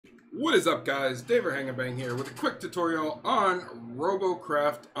What is up, guys? David Hangabang here with a quick tutorial on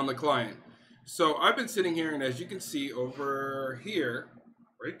Robocraft on the client. So I've been sitting here, and as you can see over here,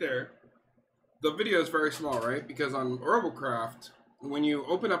 right there, the video is very small, right? Because on Robocraft, when you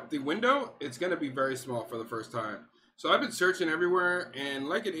open up the window, it's going to be very small for the first time. So I've been searching everywhere, and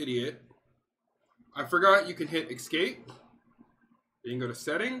like an idiot, I forgot you can hit escape. You can go to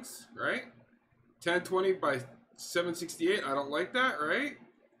settings, right? 1020 by 768. I don't like that, right?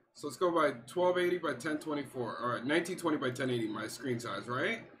 So let's go by 1280 by 1024. All right, 1920 by 1080, my screen size,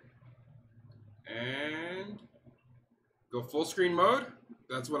 right? And go full screen mode.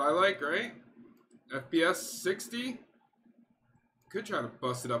 That's what I like, right? FPS 60. Could try to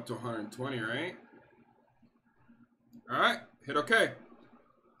bust it up to 120, right? All right, hit OK.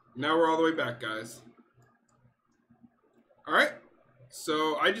 Now we're all the way back, guys. All right,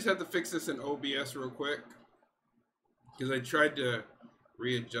 so I just had to fix this in OBS real quick because I tried to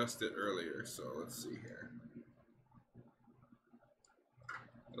readjust it earlier. So let's see here.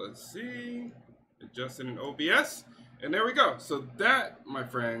 Let's see. Adjust it in OBS. And there we go. So that, my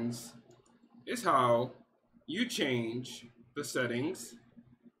friends, is how you change the settings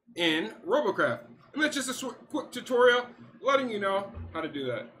in Robocraft. And that's just a quick tutorial letting you know how to do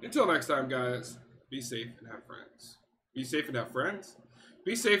that. Until next time, guys, be safe and have friends. Be safe and have friends.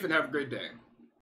 Be safe and have a great day.